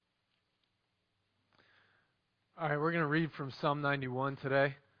All right, we're going to read from Psalm 91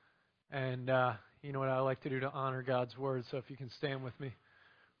 today. And you know what I like to do to honor God's word, so if you can stand with me,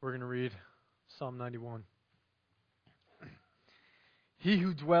 we're going to read Psalm 91. He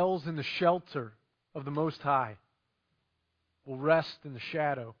who dwells in the shelter of the Most High will rest in the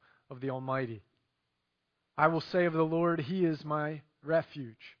shadow of the Almighty. I will say of the Lord, He is my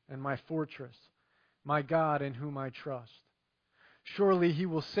refuge and my fortress, my God in whom I trust. Surely He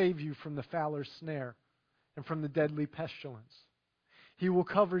will save you from the fowler's snare and from the deadly pestilence. He will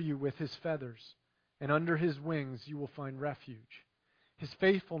cover you with His feathers, and under His wings you will find refuge. His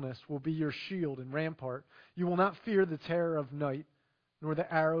faithfulness will be your shield and rampart. You will not fear the terror of night, nor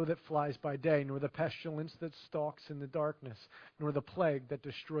the arrow that flies by day, nor the pestilence that stalks in the darkness, nor the plague that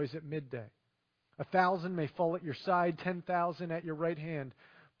destroys at midday. 1,000 may fall at your side, 10,000 at your right hand,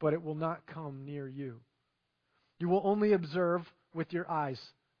 but it will not come near you. You will only observe with your eyes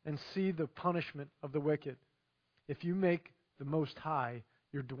and see the punishment of the wicked. If you make the Most High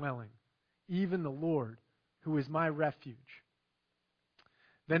your dwelling, even the Lord, who is my refuge,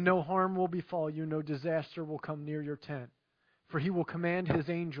 then no harm will befall you, no disaster will come near your tent. For He will command His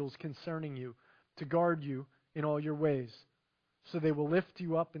angels concerning you to guard you in all your ways. So they will lift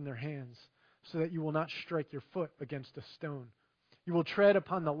you up in their hands, so that you will not strike your foot against a stone. You will tread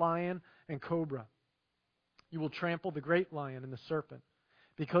upon the lion and cobra. You will trample the great lion and the serpent.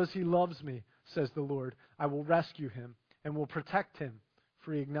 Because He loves me, says the Lord, I will rescue Him and will protect Him,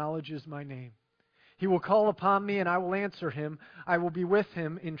 for He acknowledges my name. He will call upon me, and I will answer him. I will be with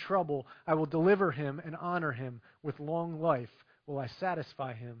him in trouble. I will deliver him and honor him. With long life will I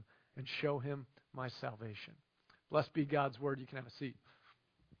satisfy him and show him my salvation. Blessed be God's word. You can have a seat.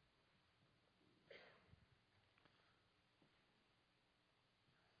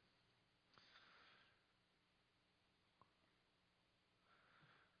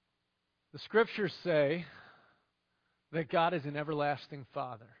 The scriptures say that God is an everlasting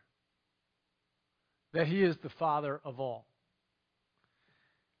Father, that He is the Father of all.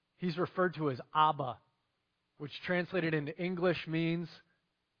 He's referred to as Abba, which translated into English means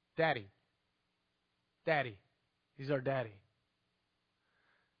Daddy. Daddy. He's our Daddy.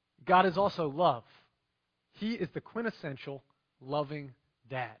 God is also love. He is the quintessential loving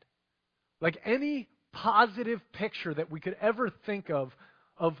dad. Like any positive picture that we could ever think of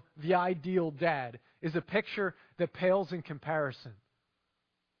the ideal dad is a picture that pales in comparison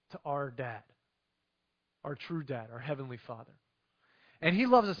to our dad. Our true dad, our heavenly Father. And He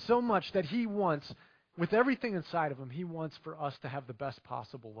loves us so much that He wants, with everything inside of Him, He wants for us to have the best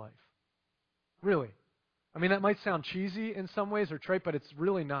possible life. Really. I mean, that might sound cheesy in some ways or trite, but it's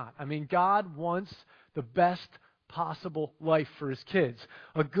really not. I mean, God wants the best possible life for His kids.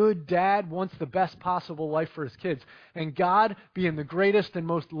 A good dad wants the best possible life for his kids. And God, being the greatest and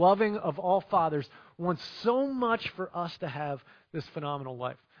most loving of all fathers, wants so much for us to have this phenomenal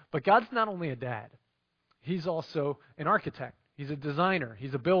life. But God's not only a dad. He's also an architect. He's a designer.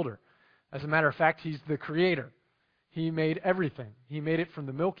 He's a builder. As a matter of fact, He's the creator. He made everything. He made it from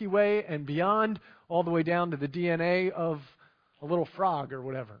the Milky Way and beyond, all the way down to the DNA of a little frog or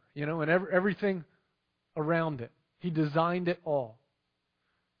whatever, and everything around it. He designed it all.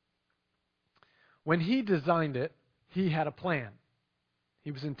 When He designed it, He had a plan. He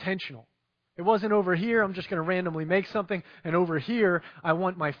was intentional. It wasn't over here, I'm just going to randomly make something, and over here, I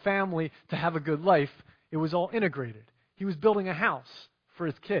want my family to have a good life. It was all integrated. He was building a house for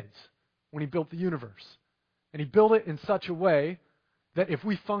His kids when He built the universe. And He built it in such a way that if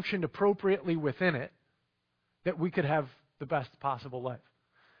we functioned appropriately within it, that we could have the best possible life.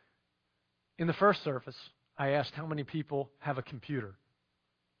 In the first service, I asked how many people have a computer.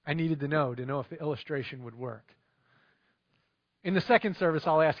 I needed to know if the illustration would work. In the second service,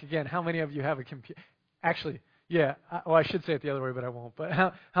 I'll ask again, how many of you have a computer? Actually, yeah, I should say it the other way, but I won't. But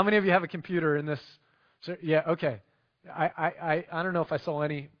how many of you have a computer in this? So, yeah, okay. I don't know if I saw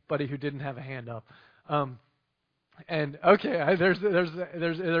anybody who didn't have a hand up. And okay,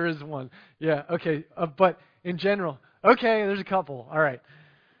 there is one. Yeah, okay. But in general, okay, there's a couple. All right.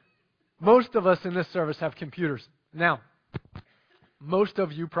 Most of us in this service have computers. Now, most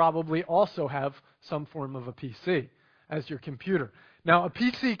of you probably also have some form of a PC as your computer. Now, a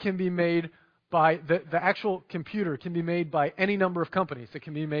PC can be made by, the actual computer can be made by any number of companies. It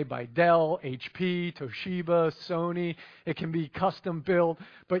can be made by Dell, HP, Toshiba, Sony. It can be custom built,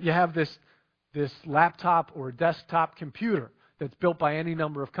 but you have this laptop or desktop computer that's built by any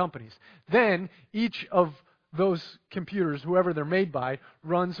number of companies. Then each of those computers, whoever they're made by,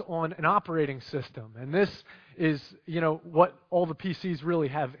 runs on an operating system. And this is, what all the PCs really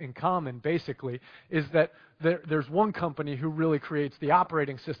have in common, basically, is that there's one company who really creates the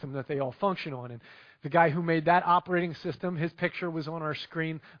operating system that they all function on. And the guy who made that operating system, his picture was on our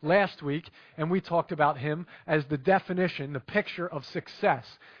screen last week, and we talked about him as the definition, the picture of success.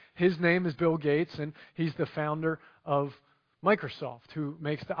 His name is Bill Gates, and he's the founder of Microsoft, who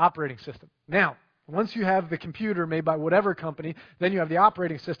makes the operating system. Now, once you have the computer made by whatever company, then you have the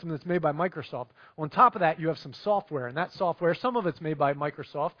operating system that's made by Microsoft. On top of that, you have some software, and that software, some of it's made by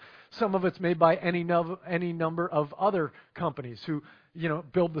Microsoft, some of it's made by any number of other companies who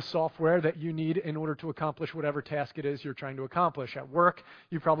build the software that you need in order to accomplish whatever task it is you're trying to accomplish. At work,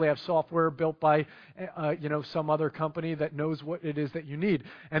 you probably have software built by, some other company that knows what it is that you need.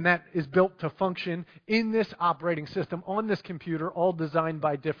 And that is built to function in this operating system on this computer, all designed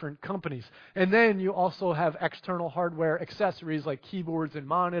by different companies. And then you also have external hardware accessories like keyboards and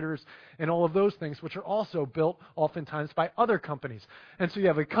monitors and all of those things, which are also built oftentimes by other companies. And so you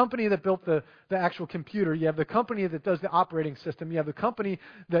have a company that built the actual computer, you have the company that does the operating system, you have the company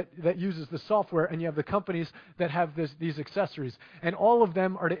that uses the software, and you have the companies that have these accessories. And all of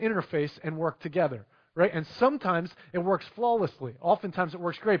them are to interface and work together, right? And sometimes it works flawlessly. Oftentimes it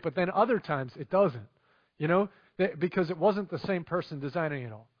works great, but then other times it doesn't, because it wasn't the same person designing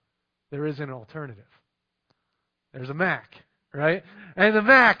it all. There is an alternative. There's a Mac, right? And the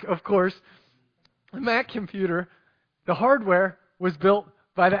Mac, of course, the Mac computer, the hardware was built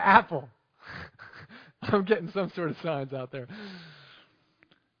by the Apple. I'm getting some sort of signs out there.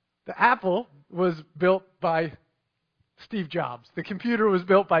 The Apple was built by Steve Jobs. The computer was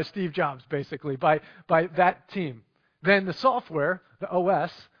built by Steve Jobs, basically, by that team. Then the software, the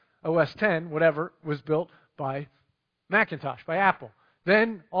OS 10, whatever, was built by Macintosh, by Apple.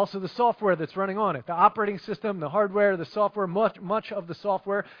 Then also the software that's running on it, the operating system, the hardware, the software, much of the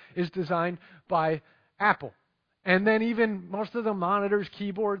software is designed by Apple. And then even most of the monitors,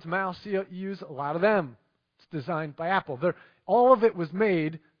 keyboards, mouse you use, a lot of them, it's designed by Apple. All of it was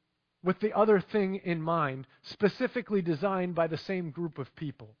made with the other thing in mind, specifically designed by the same group of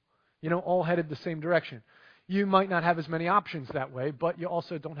people, all headed the same direction. You might not have as many options that way, but you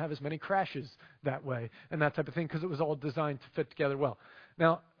also don't have as many crashes that way and that type of thing because it was all designed to fit together well.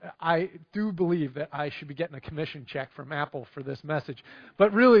 Now, I do believe that I should be getting a commission check from Apple for this message,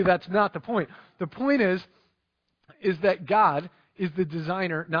 but really that's not the point. The point is that God is the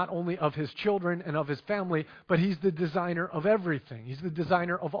designer not only of his children and of his family, but he's the designer of everything. He's the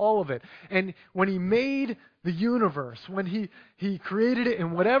designer of all of it. And when he made the universe, when he created it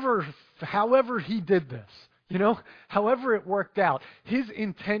in however he did this, however it worked out, his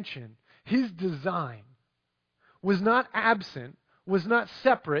intention, his design was not absent, was not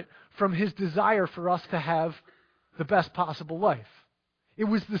separate from his desire for us to have the best possible life. It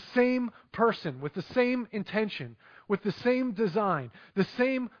was the same person with the same intention, with the same design, the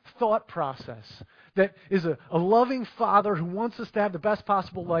same thought process that is a loving Father who wants us to have the best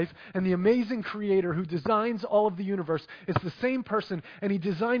possible life, and the amazing Creator who designs all of the universe. It's the same person, and he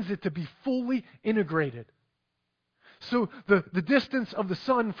designs it to be fully integrated. So the distance of the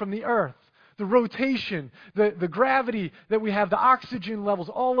sun from the earth, the rotation, the gravity that we have, the oxygen levels,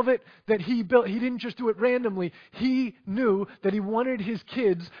 all of it that he built. He didn't just do it randomly. He knew that he wanted his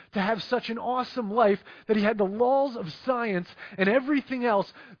kids to have such an awesome life that he had the laws of science and everything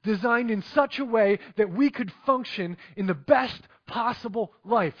else designed in such a way that we could function in the best possible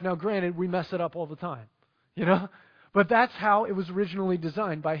life. Now, granted, we mess it up all the time, but that's how it was originally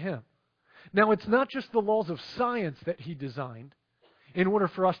designed by him. Now, it's not just the laws of science that he designed. In order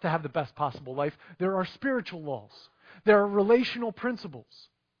for us to have the best possible life, there are spiritual laws. There are relational principles.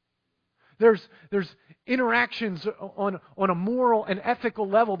 There's interactions on a moral and ethical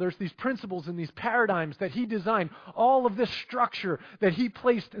level. There's these principles and these paradigms that he designed. All of this structure that he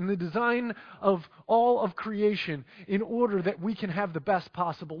placed in the design of all of creation in order that we can have the best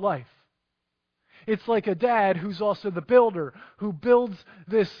possible life. It's like a dad who's also the builder, who builds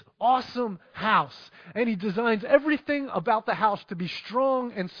this awesome house. And he designs everything about the house to be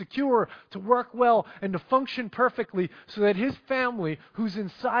strong and secure, to work well, and to function perfectly so that his family, who's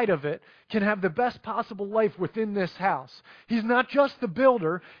inside of it, can have the best possible life within this house. He's not just the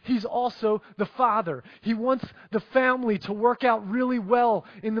builder, he's also the father. He wants the family to work out really well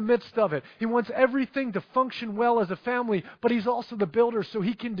in the midst of it. He wants everything to function well as a family, but he's also the builder so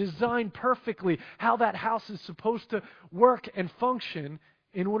he can design perfectly how that house is supposed to work and function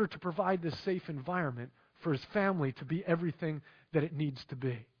in order to provide this safe environment for his family to be everything that it needs to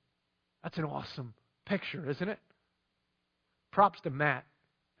be. That's an awesome picture, isn't it? Props to Matt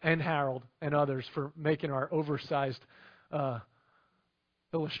and Harold and others for making our oversized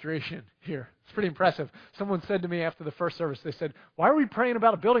illustration here. It's pretty impressive. Someone said to me after the first service, they said, "Why are we praying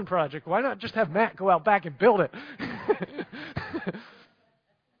about a building project? Why not just have Matt go out back and build it?"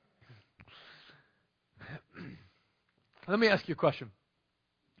 Let me ask you a question.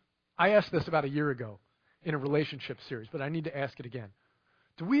 I asked this about a year ago in a relationship series, but I need to ask it again.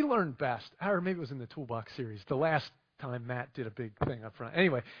 Do we learn best, or maybe it was in the Toolbox series, the last time Matt did a big thing up front.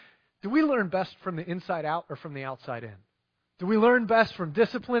 Anyway, do we learn best from the inside out or from the outside in? Do we learn best from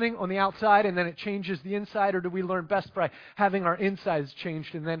disciplining on the outside and then it changes the inside, or do we learn best by having our insides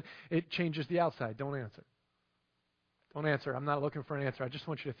changed and then it changes the outside? Don't answer. Don't answer. I'm not looking for an answer. I just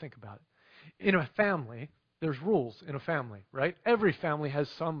want you to think about it. In a family, there's rules in a family, right? Every family has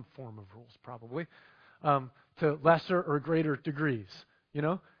some form of rules, probably, to lesser or greater degrees, you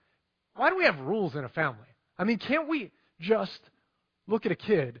know? Why do we have rules in a family? I mean, can't we just look at a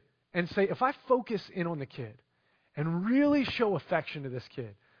kid and say, if I focus in on the kid and really show affection to this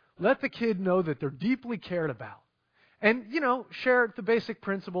kid, let the kid know that they're deeply cared about, and, you know, share the basic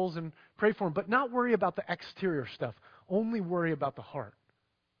principles and pray for them, but not worry about the exterior stuff, only worry about the heart.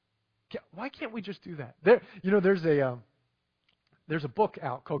 Why can't we just do that? There's a book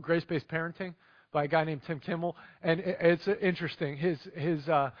out called Grace-Based Parenting by a guy named Tim Kimmel, and it's interesting.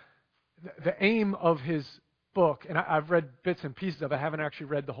 The aim of his book, and I've read bits and pieces of it, I haven't actually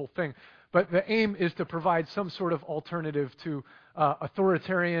read the whole thing, but the aim is to provide some sort of alternative to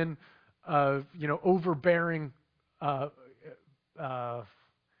authoritarian, overbearing, how do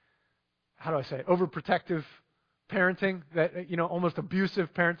I say it, overprotective parenting, that, almost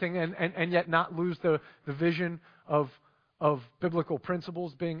abusive parenting, and yet not lose the vision of biblical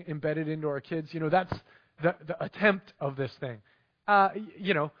principles being embedded into our kids. That's the attempt of this thing.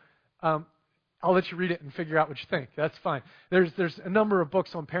 I'll let you read it and figure out what you think. That's fine. There's a number of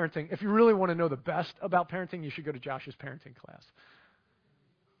books on parenting. If you really want to know the best about parenting, you should go to Josh's parenting class.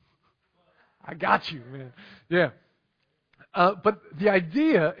 I got you, man. Yeah. But the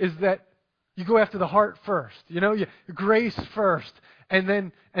idea is that you go after the heart first. You grace first, and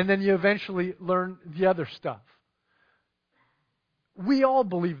then you eventually learn the other stuff. We all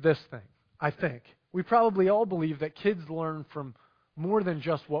believe this thing, I think. We probably all believe that kids learn from more than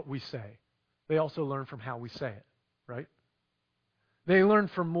just what we say. They also learn from how we say it, right? They learn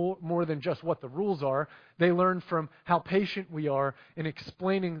from more than just what the rules are. They learn from how patient we are in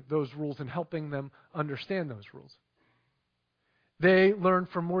explaining those rules and helping them understand those rules. They learn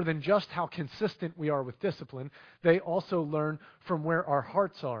from more than just how consistent we are with discipline. They also learn from where our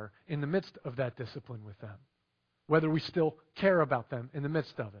hearts are in the midst of that discipline with them, whether we still care about them in the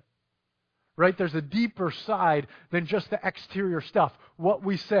midst of it. Right? There's a deeper side than just the exterior stuff. What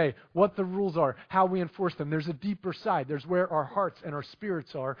we say, what the rules are, how we enforce them. There's a deeper side. There's where our hearts and our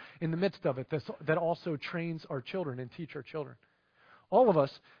spirits are in the midst of it that also trains our children and teach our children. All of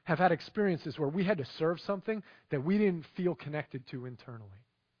us have had experiences where we had to serve something that we didn't feel connected to internally.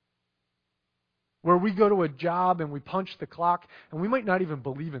 Where we go to a job and we punch the clock and we might not even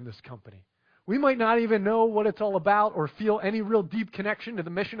believe in this company. We might not even know what it's all about or feel any real deep connection to the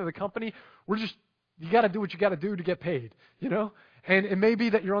mission of the company. You got to do what you got to do to get paid, And it may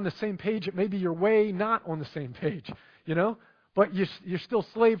be that you're on the same page. It may be you're way not on the same page, But you're still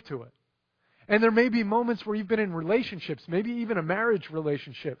slave to it. And there may be moments where you've been in relationships, maybe even a marriage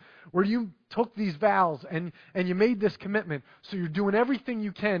relationship, where you took these vows and you made this commitment. So you're doing everything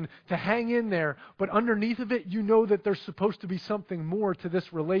you can to hang in there, but underneath of it, you know that there's supposed to be something more to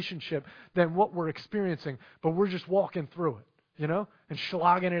this relationship than what we're experiencing, but we're just walking through it, and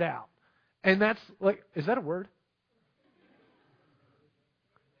slogging it out. And that's like, is that a word?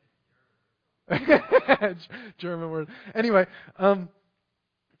 German word. Anyway,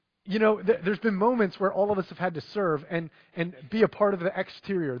 there's been moments where all of us have had to serve and be a part of the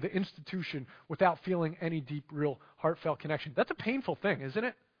exterior, the institution, without feeling any deep, real, heartfelt connection. That's a painful thing, isn't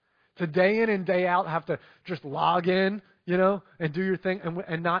it? To day in and day out have to just log in, and do your thing,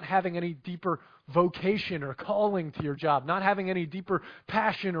 and not having any deeper vocation or calling to your job, not having any deeper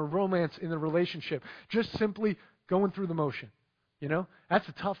passion or romance in the relationship, just simply going through the motion. That's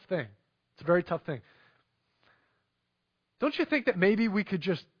a tough thing. It's a very tough thing. Don't you think that maybe we could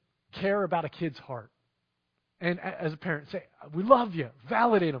just care about a kid's heart? And as a parent, say, we love you,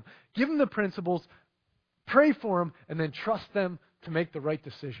 validate them, give them the principles, pray for them, and then trust them to make the right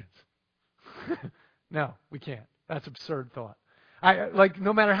decisions. No, we can't. That's absurd thought.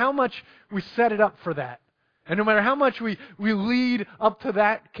 No matter how much we set it up for that, and no matter how much we lead up to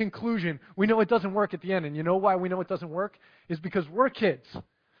that conclusion, we know it doesn't work at the end. And you know why we know it doesn't work? Is because we're kids.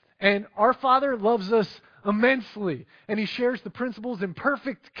 And our Father loves us immensely, and He shares the principles in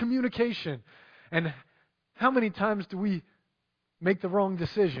perfect communication. And how many times do we make the wrong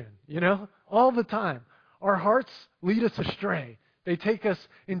decision, all the time. Our hearts lead us astray. They take us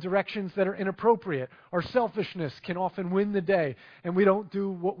in directions that are inappropriate. Our selfishness can often win the day, and we don't do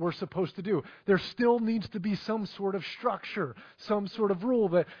what we're supposed to do. There still needs to be some sort of structure, some sort of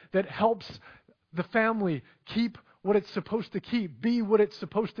rule that helps the family keep what it's supposed to keep, be what it's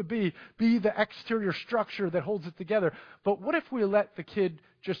supposed to be the exterior structure that holds it together. But what if we let the kid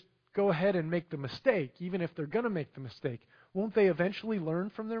just go ahead and make the mistake, even if they're going to make the mistake? Won't they eventually learn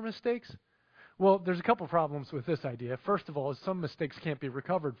from their mistakes? Well, there's a couple problems with this idea. First of all, is some mistakes can't be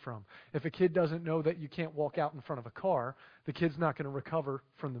recovered from. If a kid doesn't know that you can't walk out in front of a car, the kid's not going to recover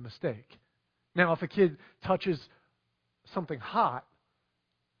from the mistake. Now, if a kid touches something hot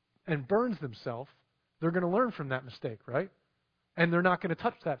and burns themselves, they're going to learn from that mistake, right? And they're not going to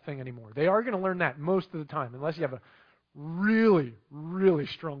touch that thing anymore. They are going to learn that most of the time, unless you have a really, really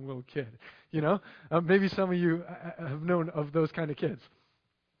strong little kid. Maybe some of you have known of those kind of kids.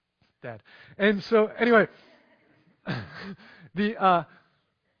 Dad. And so, anyway, there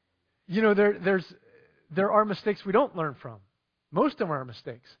are mistakes we don't learn from. Most of our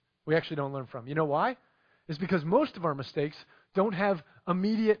mistakes we actually don't learn from. You know why? It's because most of our mistakes don't have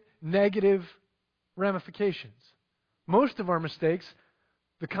immediate negative ramifications. Most of our mistakes,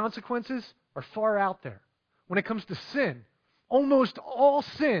 the consequences are far out there. When it comes to sin, almost all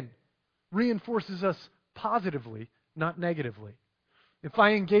sin reinforces us positively, not negatively. If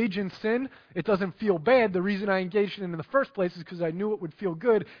I engage in sin, it doesn't feel bad. The reason I engaged in it in the first place is because I knew it would feel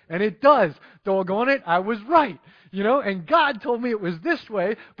good, and it does. Doggone it, I was right. And God told me it was this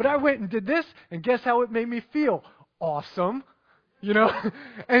way, but I went and did this, and guess how it made me feel? Awesome.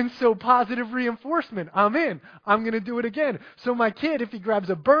 And so positive reinforcement. I'm in. I'm going to do it again. So my kid, if he grabs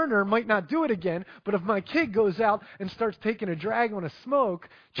a burner, might not do it again. But if my kid goes out and starts taking a drag on a smoke,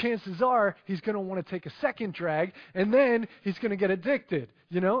 chances are he's going to want to take a second drag, and then he's going to get addicted.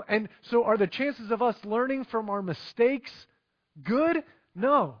 And so are the chances of us learning from our mistakes good?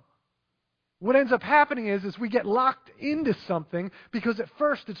 No. What ends up happening is we get locked into something because at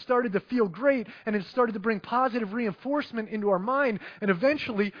first it started to feel great and it started to bring positive reinforcement into our mind, and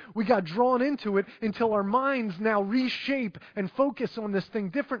eventually we got drawn into it until our minds now reshape and focus on this thing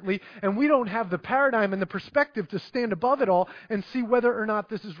differently, and we don't have the paradigm and the perspective to stand above it all and see whether or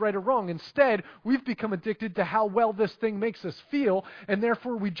not this is right or wrong. Instead, we've become addicted to how well this thing makes us feel, and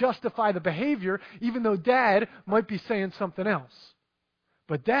therefore we justify the behavior even though Dad might be saying something else.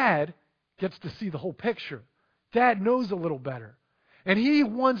 But Dad gets to see the whole picture. Dad knows a little better. And he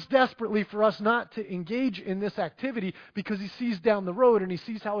wants desperately for us not to engage in this activity because he sees down the road and he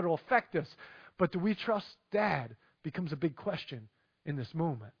sees how it will affect us. But do we trust Dad? Becomes a big question in this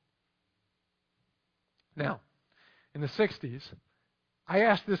moment. Now, in the 60s, I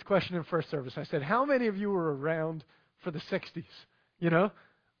asked this question in first service. I said, how many of you were around for the 60s? I'm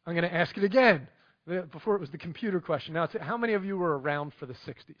going to ask it again. Before it was the computer question. Now, how many of you were around for the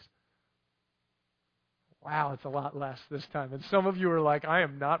 60s? Wow, it's a lot less this time. And some of you are like, I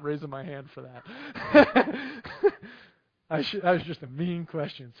am not raising my hand for that. That was just a mean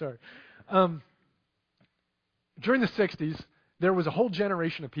question. Sorry. During the 60s, there was a whole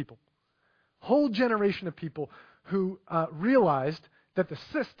generation of people who realized that the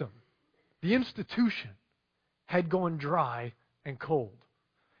system, the institution, had gone dry and cold.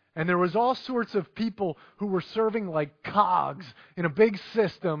 And there was all sorts of people who were serving like cogs in a big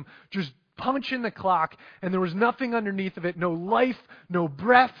system, just punching the clock, and there was nothing underneath of it, no life, no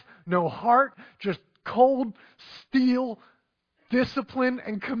breath, no heart, just cold steel discipline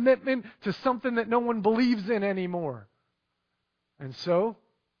and commitment to something that no one believes in anymore. And so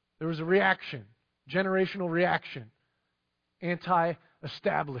there was a reaction, generational reaction.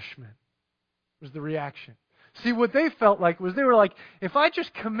 Anti-establishment was the reaction. See, what they felt like was they were like, if I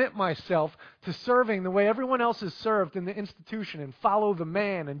just commit myself to serving the way everyone else is served in the institution and follow the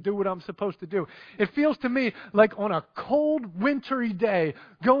man and do what I'm supposed to do, it feels to me like on a cold, wintry day,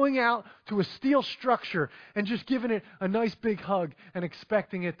 going out to a steel structure and just giving it a nice big hug and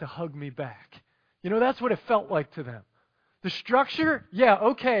expecting it to hug me back. That's what it felt like to them. The structure, yeah,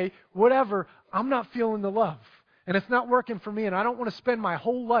 okay, whatever, I'm not feeling the love. And it's not working for me, and I don't want to spend my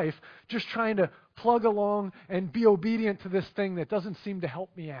whole life just trying to plug along and be obedient to this thing that doesn't seem to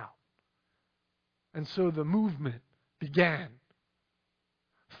help me out. And so the movement began.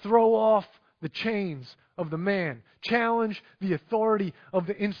 Throw off the chains of the man. Challenge the authority of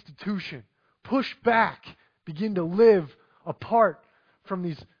the institution. Push back. Begin to live apart from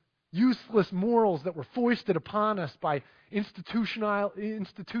these useless morals that were foisted upon us by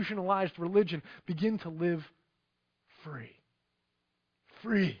institutionalized religion. Begin to live free.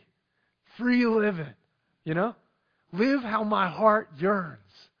 Free living, live how my heart yearns.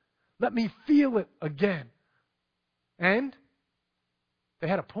 Let me feel it again. And they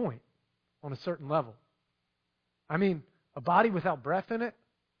had a point on a certain level. I mean, a body without breath in it,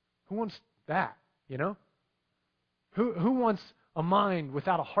 who wants that, you know? Who wants a mind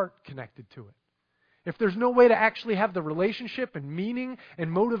without a heart connected to it? If there's no way to actually have the relationship and meaning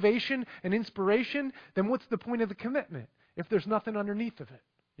and motivation and inspiration, then what's the point of the commitment if there's nothing underneath of it,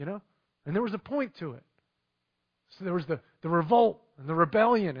 you know? And there was a point to it. So there was the revolt and the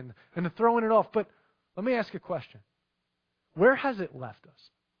rebellion and the throwing it off. But let me ask a question. Where has it left us?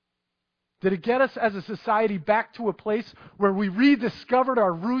 Did it get us as a society back to a place where we rediscovered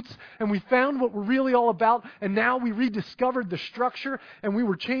our roots and we found what we're really all about, and now we rediscovered the structure and we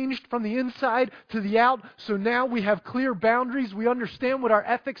were changed from the inside to the out, so now we have clear boundaries, we understand what our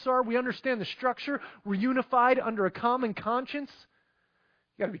ethics are, we understand the structure, we're unified under a common conscience?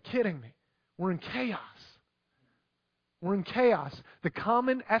 You got to be kidding me. We're in chaos. We're in chaos. The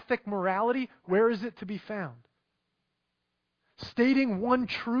common ethic morality, where is it to be found? Stating one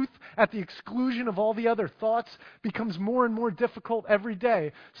truth at the exclusion of all the other thoughts becomes more and more difficult every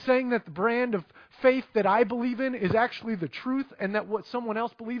day. Saying that the brand of faith that I believe in is actually the truth and that what someone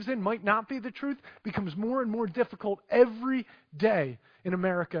else believes in might not be the truth becomes more and more difficult every day in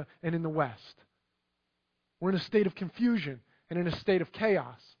America and in the West. We're in a state of confusion and in a state of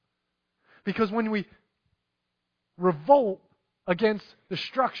chaos. Because when we revolt against the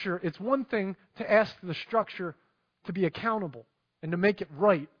structure, it's one thing to ask the structure to be accountable and to make it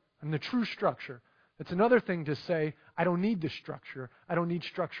right and the true structure. It's another thing to say, I don't need this structure. I don't need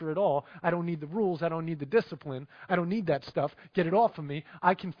structure at all. I don't need the rules. I don't need the discipline. I don't need that stuff. Get it off of me.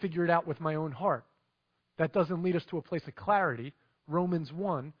 I can figure it out with my own heart. That doesn't lead us to a place of clarity. Romans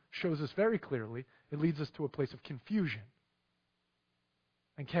 1 shows us very clearly it leads us to a place of confusion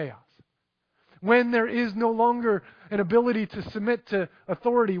and chaos. When there is no longer an ability to submit to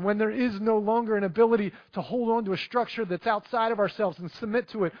authority, when there is no longer an ability to hold on to a structure that's outside of ourselves and submit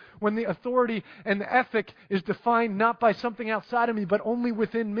to it, when the authority and the ethic is defined not by something outside of me, but only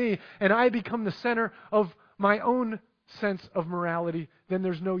within me, and I become the center of my own sense of morality, then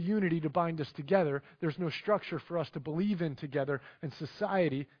there's no unity to bind us together. There's no structure for us to believe in together, and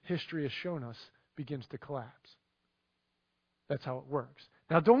society, history has shown us, begins to collapse. That's how it works.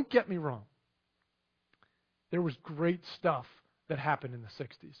 Now, don't get me wrong. There was great stuff that happened in the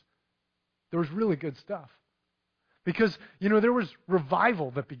 60s. There was really good stuff. Because, you know, there was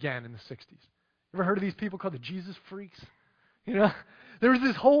revival that began in the 60s. You ever heard of these people called the Jesus freaks? You know, there was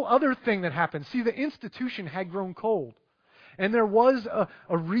this whole other thing that happened. See, the institution had grown cold. And there was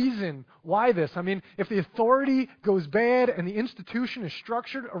a reason why this. I mean, if the authority goes bad and the institution is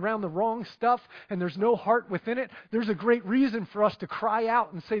structured around the wrong stuff and there's no heart within it, there's a great reason for us to cry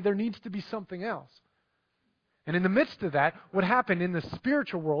out and say there needs to be something else. And in the midst of that, what happened in the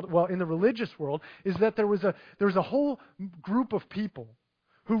spiritual world, well, in the religious world, is that there was a whole group of people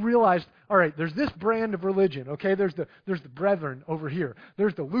who realized, all right, there's this brand of religion, okay? There's the Brethren over here.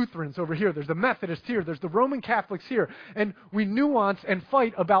 There's the Lutherans over here. There's the Methodists here. There's the Roman Catholics here. And we nuance and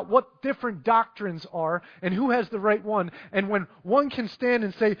fight about what different doctrines are and who has the right one. And when one can stand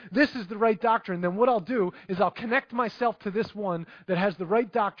and say, this is the right doctrine, then what I'll do is I'll connect myself to this one that has the right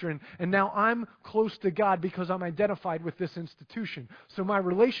doctrine, and now I'm close to God because I'm identified with this institution. So my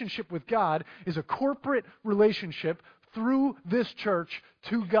relationship with God is a corporate relationship through this church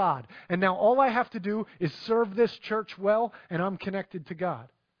to God. And now all I have to do is serve this church well, and I'm connected to God.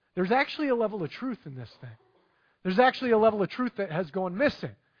 There's actually a level of truth in this thing. There's actually a level of truth that has gone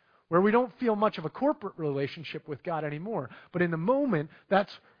missing, where we don't feel much of a corporate relationship with God anymore. But in the moment,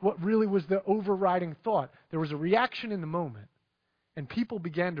 that's what really was the overriding thought. There was a reaction in the moment, and people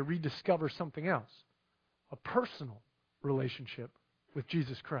began to rediscover something else, a personal relationship with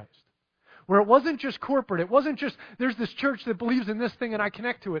Jesus Christ. Where it wasn't just corporate, it wasn't just, there's this church that believes in this thing and I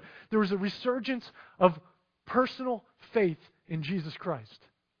connect to it. There was a resurgence of personal faith in Jesus Christ.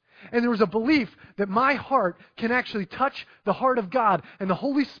 And there was a belief that my heart can actually touch the heart of God. And the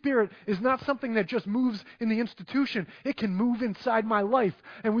Holy Spirit is not something that just moves in the institution. It can move inside my life.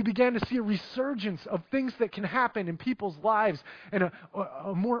 And we began to see a resurgence of things that can happen in people's lives. And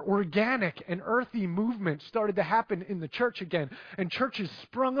a more organic and earthy movement started to happen in the church again. And churches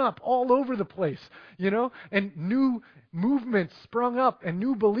sprung up all over the place, you know, and new movements sprung up and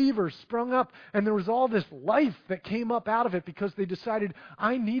new believers sprung up, and there was all this life that came up out of it because they decided,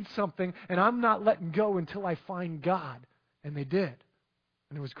 I need something and I'm not letting go until I find God. And they did.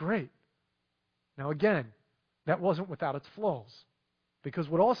 And it was great. Now again, that wasn't without its flaws, because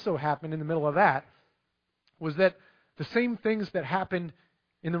what also happened in the middle of that was that the same things that happened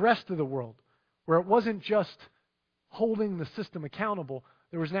in the rest of the world, where it wasn't just holding the system accountable,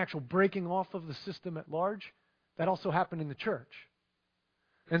 there was an actual breaking off of the system at large. That also happened in the church.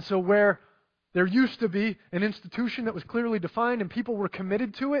 And so where there used to be an institution that was clearly defined and people were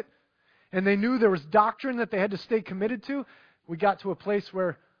committed to it, and they knew there was doctrine that they had to stay committed to, we got to a place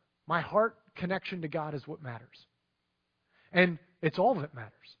where my heart connection to God is what matters. And it's all that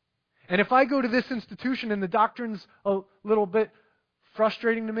matters. And if I go to this institution and the doctrine's a little bit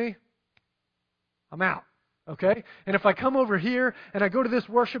frustrating to me, I'm out. Okay? And if I come over here and I go to this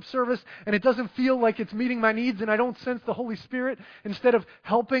worship service and it doesn't feel like it's meeting my needs and I don't sense the Holy Spirit instead of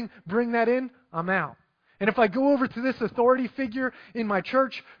helping bring that in, I'm out. And if I go over to this authority figure in my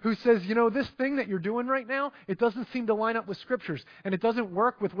church who says, you know, this thing that you're doing right now, it doesn't seem to line up with Scriptures and it doesn't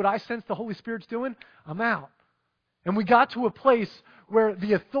work with what I sense the Holy Spirit's doing, I'm out. And we got to a place where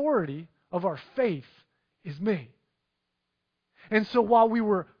the authority of our faith is me. And so while we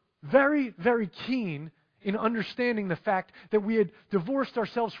were very, very keen in understanding the fact that we had divorced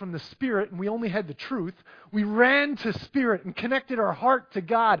ourselves from the Spirit and we only had the truth, we ran to Spirit and connected our heart to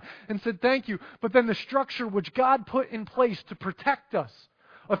God and said, thank you. But then the structure which God put in place to protect us,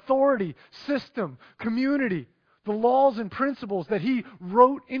 authority, system, community, the laws and principles that He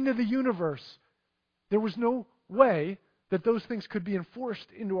wrote into the universe, there was no way that those things could be enforced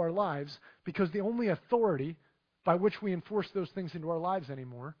into our lives because the only authority by which we enforce those things into our lives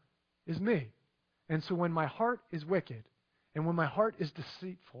anymore is me. And so when my heart is wicked and when my heart is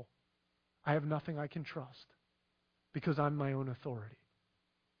deceitful, I have nothing I can trust because I'm my own authority.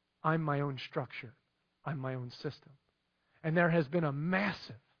 I'm my own structure. I'm my own system. And there has been a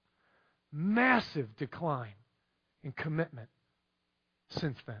massive, massive decline in commitment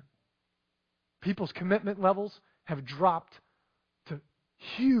since then. People's commitment levels have dropped to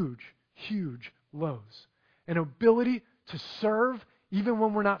huge, huge lows. An ability to serve even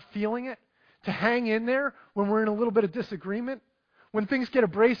when we're not feeling it, to hang in there when we're in a little bit of disagreement, when things get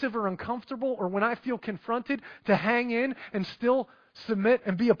abrasive or uncomfortable, or when I feel confronted, to hang in and still submit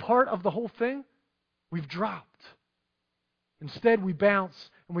and be a part of the whole thing, we've dropped. Instead, we bounce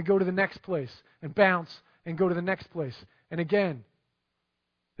and we go to the next place, and bounce and go to the next place. And again,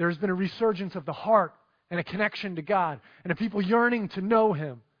 there's been a resurgence of the heart and a connection to God, and a people yearning to know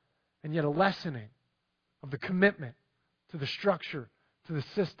Him, and yet a lessening of the commitment to the structure, to the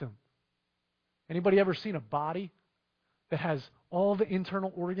system. Anybody ever seen a body that has all the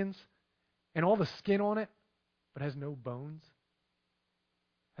internal organs and all the skin on it, but has no bones?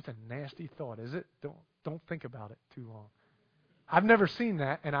 That's a nasty thought, is it? Don't think about it too long. I've never seen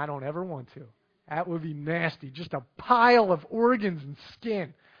that, and I don't ever want to. That would be nasty. Just a pile of organs and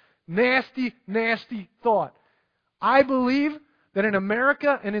skin. Nasty, nasty thought. I believe that in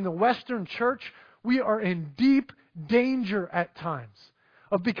America and in the Western church, we are in deep danger at times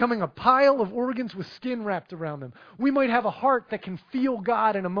of becoming a pile of organs with skin wrapped around them. We might have a heart that can feel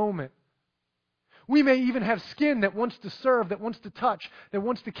God in a moment. We may even have skin that wants to serve, that wants to touch, that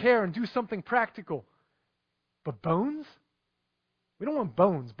wants to care and do something practical. But bones? We don't want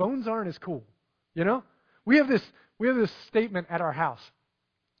bones. Bones aren't as cool. You know? We have this statement at our house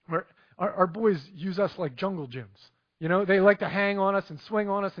where our boys use us like jungle gyms. You know, they like to hang on us and swing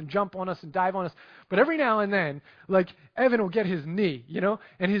on us and jump on us and dive on us. But every now and then, like, Evan will get his knee, you know,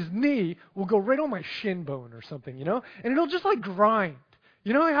 and his knee will go right on my shin bone or something, you know, and it'll just like grind.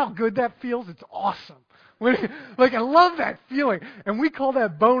 You know how good that feels? It's awesome. I love that feeling. And we call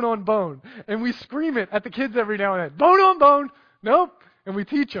that bone on bone. And we scream it at the kids every now and then. Bone on bone. Nope. And we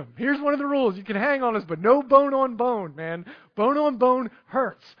teach them. Here's one of the rules. You can hang on us, but no bone on bone, man. Bone on bone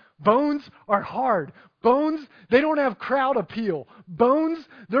hurts. Bones are hard. Bones, they don't have crowd appeal. Bones,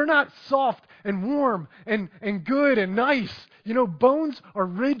 they're not soft and warm and good and nice. You know, bones are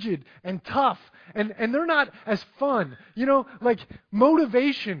rigid and tough, and they're not as fun. You know, like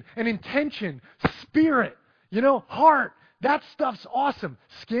motivation and intention, spirit, you know, heart, that stuff's awesome.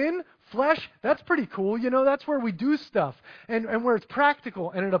 Skin, flesh, that's pretty cool. You know, that's where we do stuff and where it's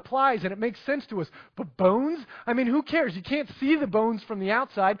practical and it applies and it makes sense to us. But bones? I mean, who cares? You can't see the bones from the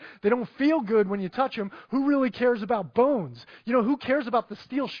outside. They don't feel good when you touch them. Who really cares about bones? You know, who cares about the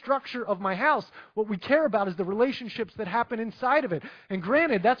steel structure of my house? What we care about is the relationships that happen inside of it. And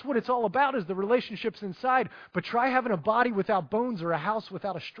granted, that's what it's all about, is the relationships inside. But try having a body without bones or a house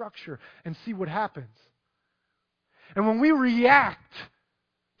without a structure and see what happens. And when we react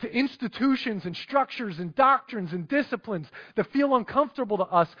to institutions and structures and doctrines and disciplines that feel uncomfortable to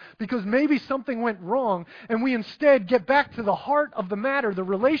us because maybe something went wrong, and we instead get back to the heart of the matter, the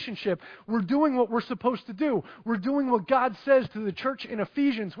relationship. We're doing what we're supposed to do. We're doing what God says to the church in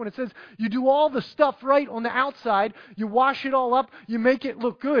Ephesians when it says you do all the stuff right on the outside, you wash it all up, you make it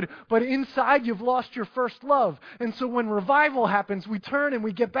look good, but inside you've lost your first love. And so when revival happens, we turn and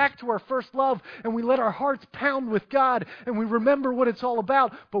we get back to our first love, and we let our hearts pound with God, and we remember what it's all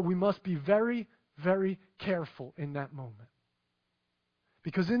about. But we must be very, very careful in that moment.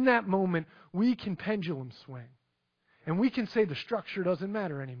 Because in that moment, we can pendulum swing. And we can say the structure doesn't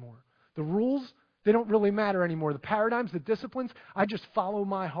matter anymore. The rules, they don't really matter anymore. The paradigms, the disciplines, I just follow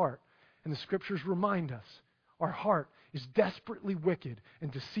my heart. And the Scriptures remind us our heart is desperately wicked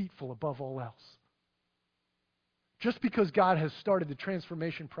and deceitful above all else. Just because God has started the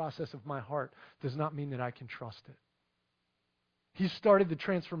transformation process of my heart does not mean that I can trust it. He's started the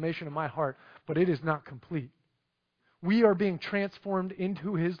transformation of my heart, but it is not complete. We are being transformed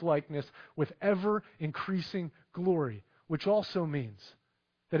into His likeness with ever-increasing glory, which also means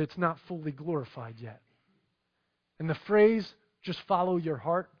that it's not fully glorified yet. And the phrase, just follow your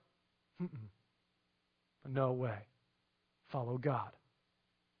heart, no way. Follow God.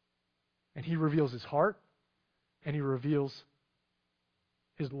 And He reveals His heart, and He reveals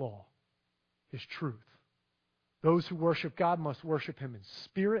His law, His truth. Those who worship God must worship Him in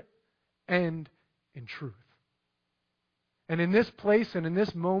spirit and in truth. And in this place and in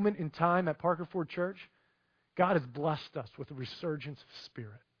this moment in time at Parker Ford Church, God has blessed us with a resurgence of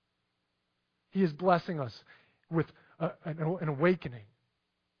spirit. He is blessing us with an awakening.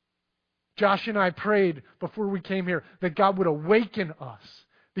 Josh and I prayed before we came here that God would awaken us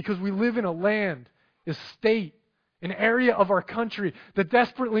because we live in a land, a state, an area of our country that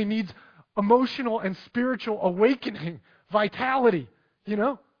desperately needs emotional and spiritual awakening, vitality,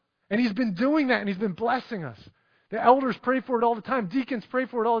 And He's been doing that, and He's been blessing us. The elders pray for it all the time. Deacons pray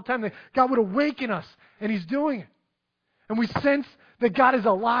for it all the time. That God would awaken us, and He's doing it. And we sense that God is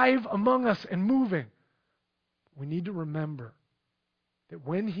alive among us and moving. We need to remember that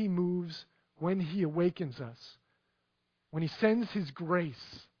when He moves, when He awakens us, when He sends His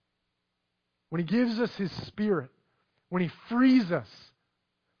grace, when He gives us His Spirit, when He frees us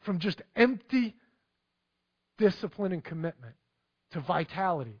from just empty discipline and commitment to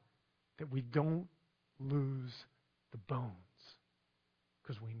vitality, that we don't lose the bones,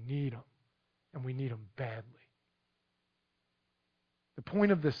 because we need them, and we need them badly. The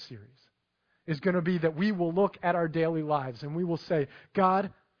point of this series is going to be that we will look at our daily lives and we will say,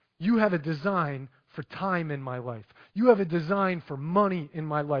 God, You have a design for time in my life. You have a design for money in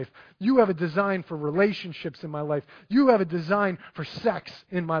my life. You have a design for relationships in my life. You have a design for sex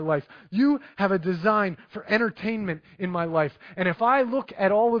in my life. You have a design for entertainment in my life. And if I look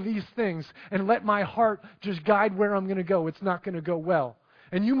at all of these things and let my heart just guide where I'm going to go, it's not going to go well.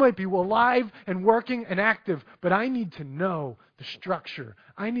 And you might be alive and working and active, but I need to know the structure.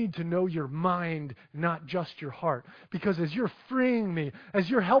 I need to know your mind, not just your heart. Because as you're freeing me, as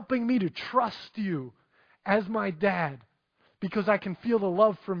you're helping me to trust You as my dad, because I can feel the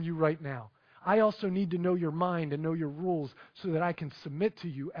love from You right now, I also need to know your mind and know your rules so that I can submit to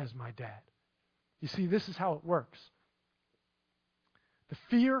You as my dad. You see, this is how it works. The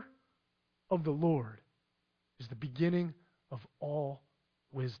fear of the Lord is the beginning of all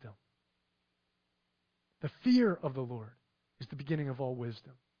wisdom. The fear of the Lord is the beginning of all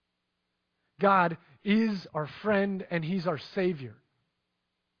wisdom. God is our friend and He's our Savior.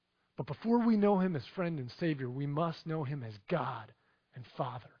 But before we know Him as friend and Savior, we must know Him as God and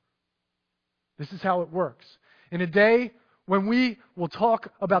Father. This is how it works. In a day when we will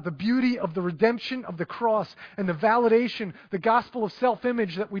talk about the beauty of the redemption of the cross and the validation, the gospel of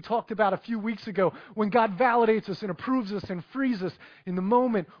self-image that we talked about a few weeks ago, when God validates us and approves us and frees us in the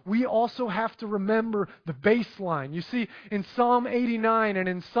moment, we also have to remember the baseline. You see, in Psalm 89 and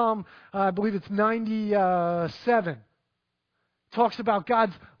in Psalm, I believe it's 97, talks about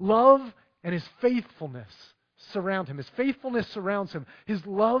God's love and His faithfulness surround Him. His faithfulness surrounds Him. His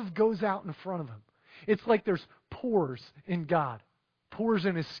love goes out in front of Him. It's like there's pores in God, pores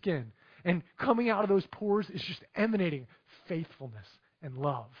in His skin. And coming out of those pores is just emanating faithfulness and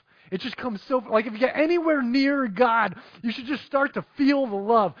love. It just comes so, like if you get anywhere near God, you should just start to feel the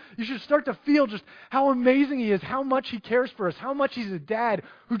love. You should start to feel just how amazing He is, how much He cares for us, how much He's a dad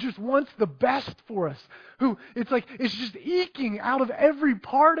who just wants the best for us. Who, it's like, it's just eking out of every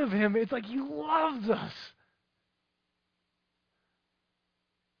part of Him. It's like He loves us.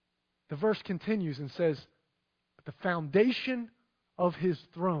 The verse continues and says, "But the foundation of His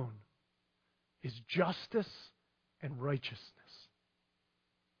throne is justice and righteousness."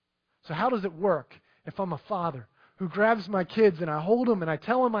 So how does it work if I'm a father who grabs my kids and I hold them and I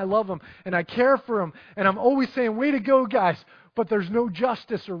tell them I love them and I care for them and I'm always saying, way to go, guys, but there's no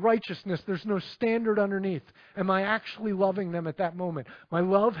justice or righteousness. There's no standard underneath. Am I actually loving them at that moment? My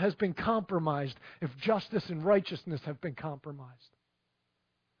love has been compromised if justice and righteousness have been compromised.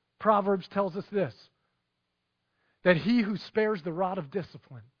 Proverbs tells us this, that he who spares the rod of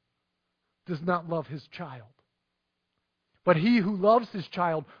discipline does not love his child. But he who loves his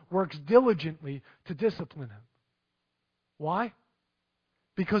child works diligently to discipline him. Why?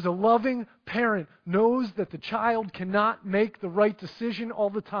 Because a loving parent knows that the child cannot make the right decision all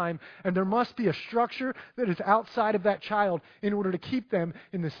the time, and there must be a structure that is outside of that child in order to keep them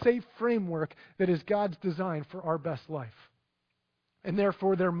in the safe framework that is God's design for our best life. And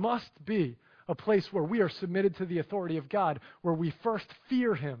therefore, there must be a place where we are submitted to the authority of God, where we first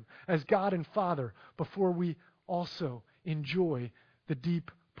fear Him as God and Father before we also enjoy the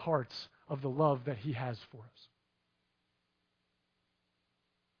deep parts of the love that He has for us.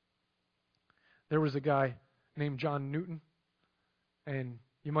 There was a guy named John Newton, and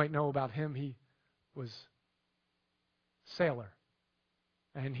you might know about him. He was a sailor,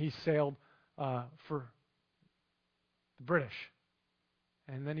 and he sailed for the British,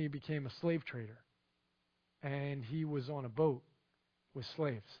 and then he became a slave trader, and he was on a boat with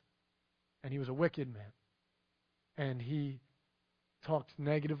slaves, and he was a wicked man, and he talked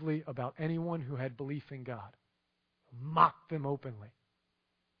negatively about anyone who had belief in God, mocked them openly,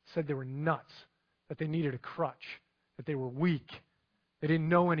 said they were nuts, that they needed a crutch, that they were weak, they didn't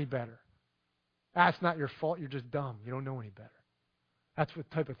know any better. That's not your fault, you're just dumb, you don't know any better. That's what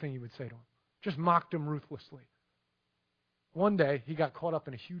type of thing he would say to him. Just mocked him ruthlessly. One day, he got caught up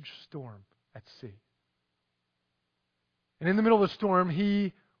in a huge storm at sea. And in the middle of the storm,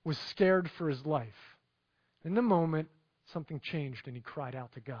 he was scared for his life. In the moment, something changed and he cried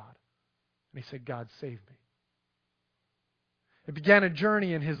out to God. And he said, God, save me. It began a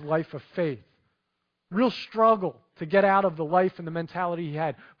journey in his life of faith. Real struggle to get out of the life and the mentality he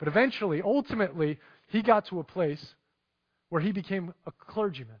had. But eventually, ultimately, he got to a place where he became a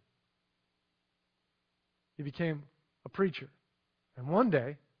clergyman. He became a preacher. And one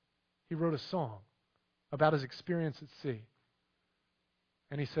day, he wrote a song about his experience at sea.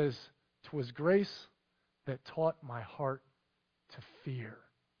 And he says, "'Twas grace that taught my heart to fear,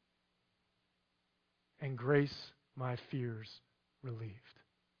 and grace my fears relieved.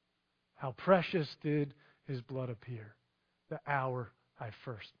 How precious did His blood appear, the hour I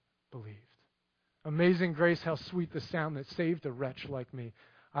first believed. Amazing grace, how sweet the sound that saved a wretch like me.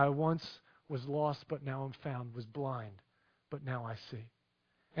 I once was lost, but now am found, was blind, but now I see."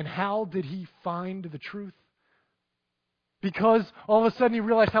 And how did he find the truth? Because all of a sudden he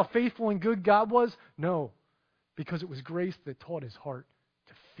realized how faithful and good God was? No, because it was grace that taught his heart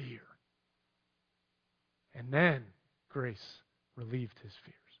to fear. And then grace relieved his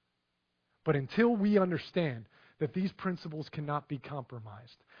fears. But until we understand that these principles cannot be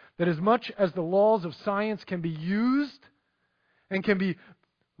compromised, that as much as the laws of science can be used and can be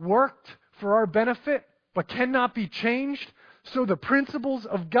worked for our benefit, but cannot be changed, so the principles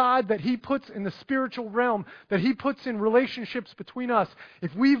of God that He puts in the spiritual realm, that He puts in relationships between us,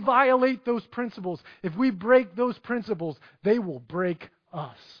 if we violate those principles, if we break those principles, they will break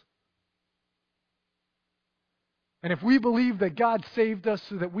us. And if we believe that God saved us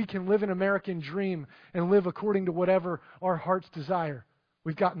so that we can live an American dream and live according to whatever our hearts desire,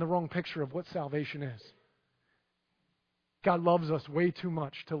 we've gotten the wrong picture of what salvation is. God loves us way too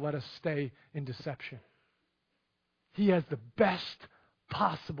much to let us stay in deception. He has the best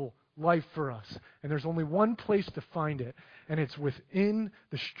possible life for us. And there's only one place to find it, and it's within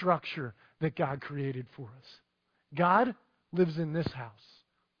the structure that God created for us. God lives in this house.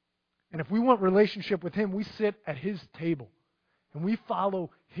 And if we want relationship with Him, we sit at His table and we follow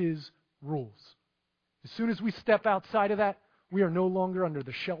His rules. As soon as we step outside of that, we are no longer under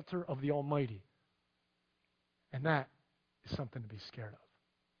the shelter of the Almighty. And that is something to be scared of.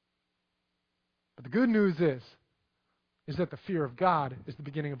 But the good news is that the fear of God is the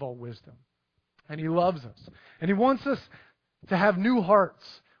beginning of all wisdom. And He loves us. And He wants us to have new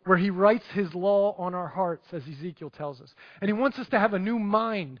hearts where He writes His law on our hearts, as Ezekiel tells us. And He wants us to have a new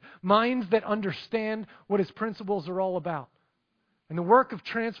mind, minds that understand what His principles are all about. And the work of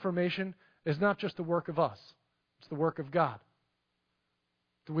transformation is not just the work of us. It's the work of God.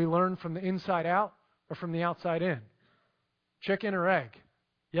 Do we learn from the inside out or from the outside in? Chicken or egg?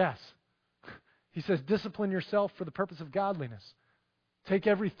 Yes. He says, discipline yourself for the purpose of godliness. Take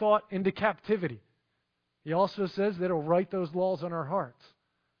every thought into captivity. He also says that He'll write those laws on our hearts.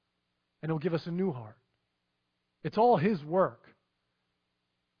 And He'll give us a new heart. It's all His work.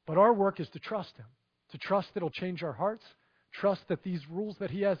 But our work is to trust Him, to trust that He'll change our hearts, trust that these rules that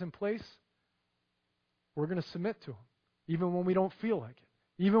He has in place, we're going to submit to Him, even when we don't feel like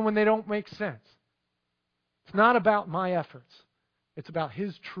it, even when they don't make sense. It's not about my efforts. It's about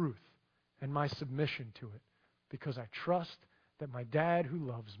His truth and my submission to it, because I trust that my dad who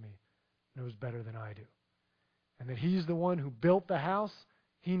loves me knows better than I do. And that He's the one who built the house.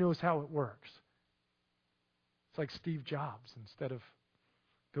 He knows how it works. It's like Steve Jobs instead of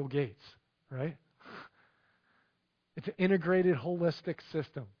Bill Gates, right? It's an integrated, holistic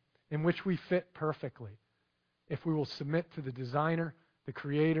system in which we fit perfectly if we will submit to the designer, the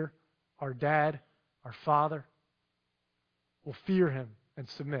creator, our dad, our father. We'll fear Him and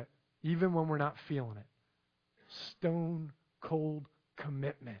submit, even when we're not feeling it. Stone cold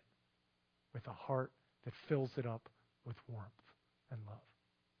commitment with a heart that fills it up with warmth and love.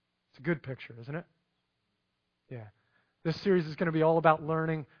 It's a good picture, isn't it? Yeah. This series is going to be all about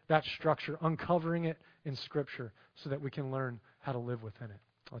learning that structure, uncovering it in Scripture so that we can learn how to live within it.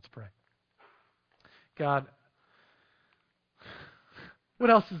 Let's pray. God,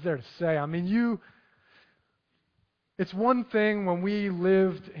 what else is there to say? I mean, it's one thing when we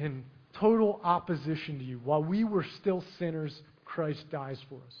lived in total opposition to You. While we were still sinners, Christ dies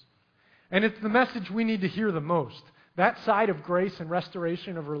for us. And it's the message we need to hear the most. That side of grace and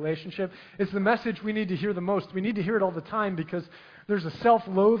restoration of relationship is the message we need to hear the most. We need to hear it all the time because there's a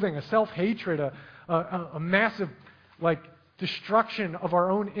self-loathing, a self-hatred, a massive destruction of our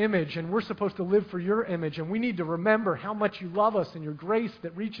own image, and we're supposed to live for Your image, and we need to remember how much You love us and Your grace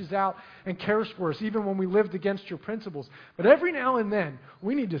that reaches out and cares for us even when we lived against Your principles. But every now and then,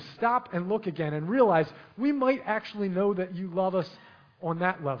 we need to stop and look again and realize we might actually know that You love us on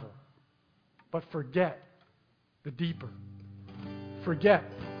that level, but forget the deeper. Forget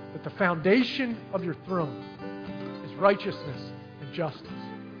that the foundation of Your throne is righteousness and justice.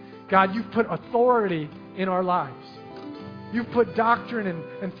 God, You've put authority in our lives. You've put doctrine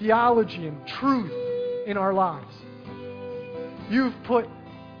and theology and truth in our lives. You've put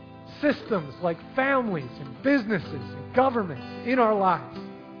systems like families and businesses and governments in our lives.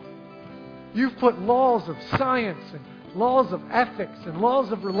 You've put laws of science and laws of ethics and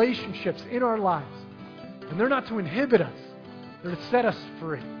laws of relationships in our lives. And they're not to inhibit us. They're to set us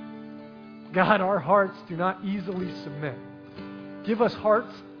free. God, our hearts do not easily submit. Give us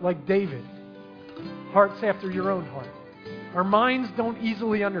hearts like David, hearts after Your own heart. Our minds don't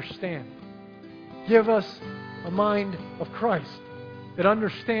easily understand. Give us a mind of Christ that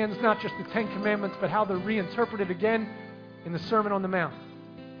understands not just the Ten Commandments, but how they're reinterpreted again in the Sermon on the Mount.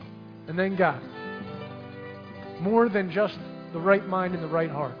 And then, God, more than just the right mind and the right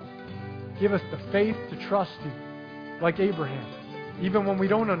heart, give us the faith to trust You, like Abraham, even when we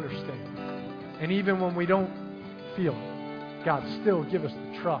don't understand, and even when we don't feel it. God, still give us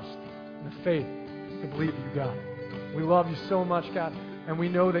the trust and the faith to believe You, God. We love You so much, God, and we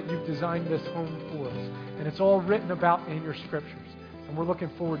know that You've designed this home for us, and it's all written about in Your Scriptures, and we're looking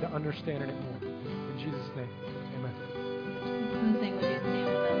forward to understanding it more. In Jesus' name, amen. Would you stand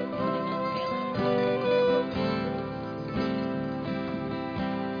with us this morning?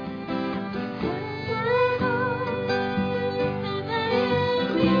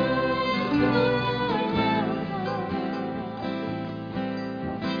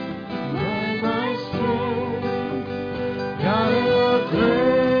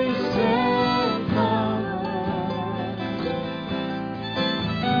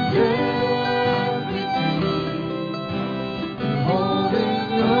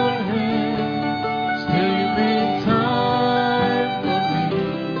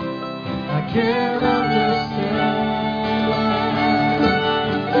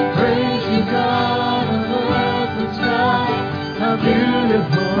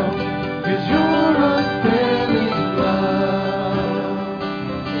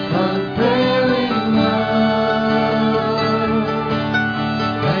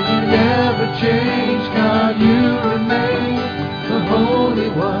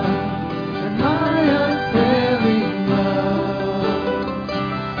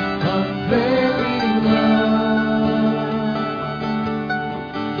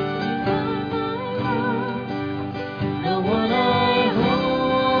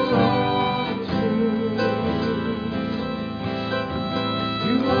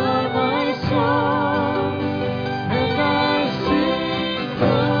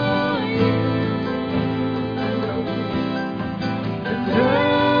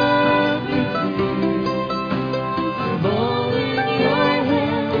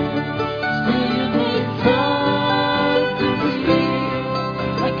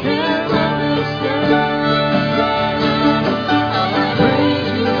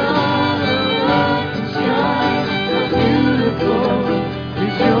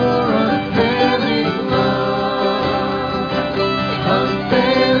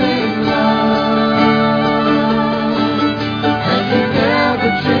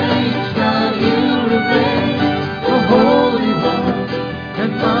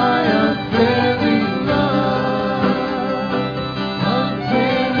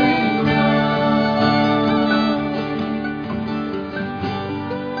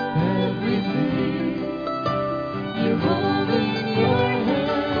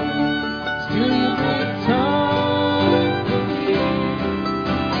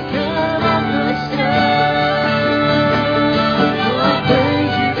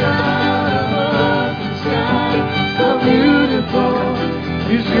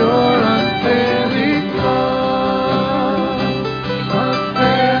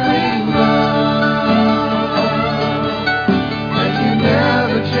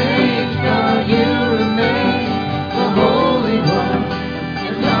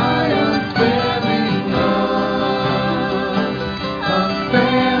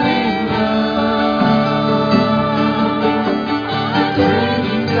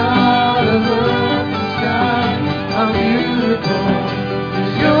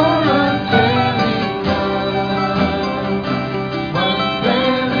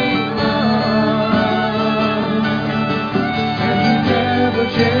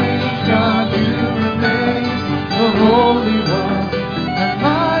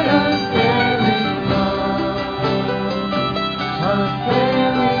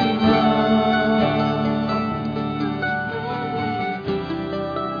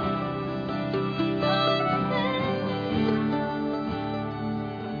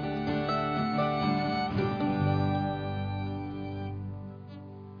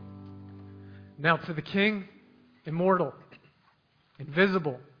 Now to the King, immortal,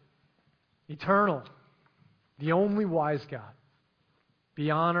 invisible, eternal, the only wise God, be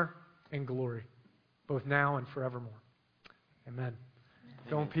honor and glory, both now and forevermore. Amen.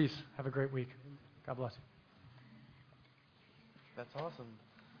 Go in peace. Have a great week. God bless you. That's awesome.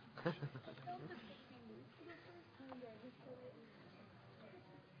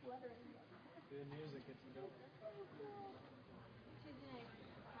 Tuesday night,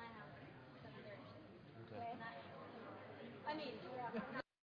 my house, 7:30. I mean.